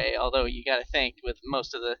I weigh. Although you got to think with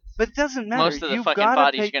most of the But it doesn't matter. most of the You've fucking gotta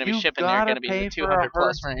bodies pay, you're gonna be you've shipping, they're gotta gonna be in pay the for a 200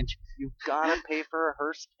 plus hearse. range. You've got to pay for a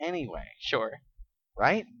hearse anyway, Sure.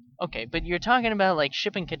 right? Okay, but you're talking about like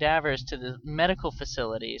shipping cadavers to the medical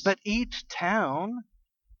facilities. But each town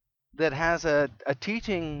that has a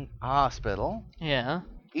teaching hospital, yeah.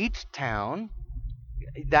 each town,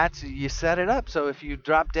 you set it up. So if you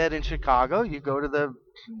drop dead in Chicago, you go to the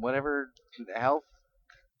whatever health,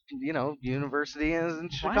 university is in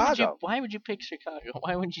Chicago. Why would you pick Chicago?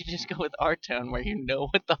 Why wouldn't you just go with our town where you know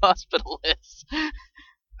what the hospital is?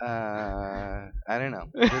 I don't know.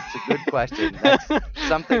 It's a good question. That's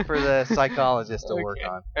something for the psychologist to work Okay.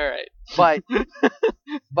 on. All right.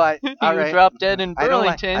 But all You right. drop dead in I don't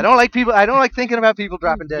Burlington. like people. I don't like thinking about people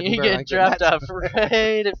dropping dead. in You get Burlington. dropped That's- off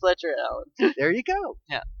right at Fletcher Allen. There you go.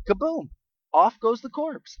 Yeah. Kaboom! Off goes the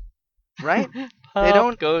corpse. Right? Up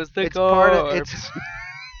don't- goes the it's part of corpse.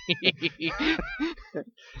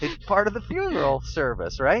 it's part of the funeral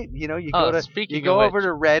service, right? You go speaking you go of over which,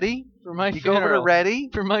 to Ready. for my You go over to funeral. Ready.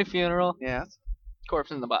 For my funeral, Yes.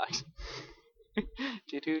 corpse in the box.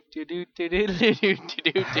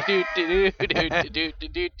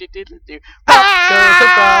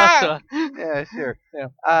 Yeah, sure. Yeah.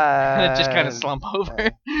 Uh, Just kind of slump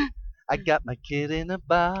over. I got my kid in a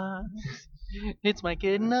box. It's my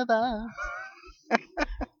kid in a box.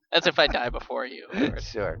 That's if I die before you. of course.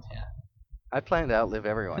 Sure. Yeah. I plan to outlive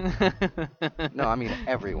everyone. No, I mean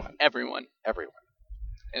everyone. Everyone. Everyone.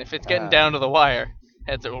 And if it's getting down to the wire,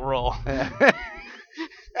 heads will roll.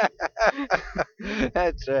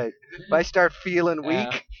 That's right. If I start feeling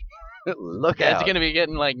weak, look out. It's going to be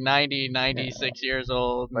getting like 90, 96 years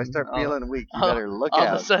old. If I start feeling weak, you better look all out.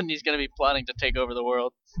 All of a sudden, he's going to be plotting to take over the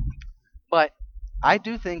world. But I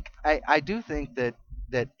do think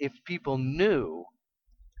that if people knew,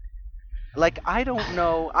 like, I don't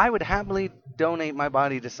know, I would happily donate my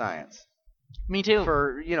body to science. Me too.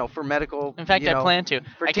 For medical. In fact, I plan to.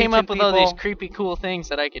 I came up with all these creepy, cool things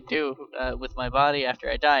that I could do with my body after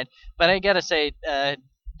I died. But I gotta say,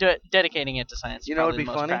 dedicating it to science is probably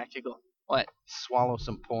the most practical. What? Swallow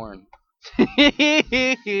some porn.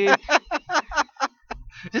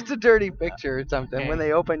 Just a dirty picture or something. Okay. When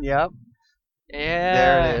they open you up. Yeah.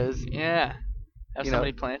 There it is. Yeah. Have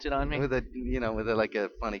somebody plant it on me with a like a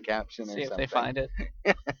funny caption or something. See if they find it.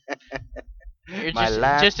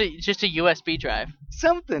 Just a USB drive.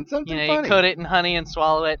 Something funny. You coat it in honey and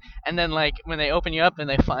swallow it, and then like when they open you up and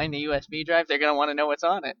they find the USB drive, they're gonna want to know what's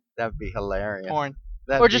on it. That'd be hilarious. Porn.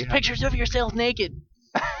 Or just pictures of yourself naked.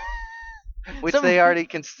 Which they already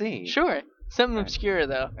can see. Sure. Something obscure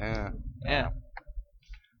though. Yeah.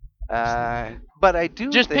 But I do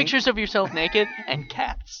just think... pictures of yourself naked and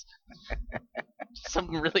cats.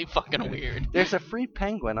 Something really fucking weird. There's a free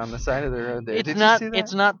penguin on the side of the road there. Did you see that?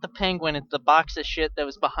 It's not the penguin. It's the box of shit that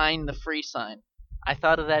was behind the free sign. I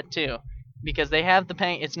thought of that too, because they have the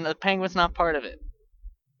the penguin's not part of it.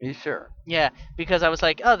 Are you sure? Yeah, because I was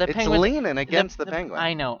like, oh, the penguin. It's leaning against the penguin.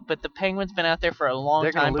 I know, but the penguin's been out there for a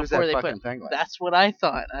long time before they put. Penguin. That's what I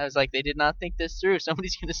thought. I was like, they did not think this through.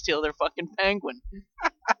 Somebody's gonna steal their fucking penguin.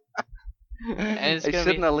 And they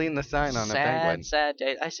shouldn't have leaned the sign on the penguin. Sad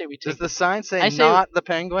day. I say we take. Does the sign say not the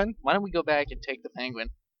penguin? Why don't we go back and take the penguin?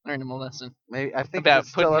 Learn him a lesson. Maybe I think it's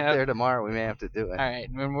still up there tomorrow. We may have to do it. All right,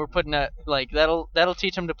 when we're putting up that'll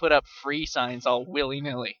teach them to put up free signs all willy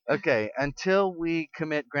nilly. Okay, until we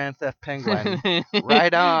commit Grand Theft Penguin.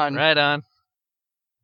 Right on. Right on.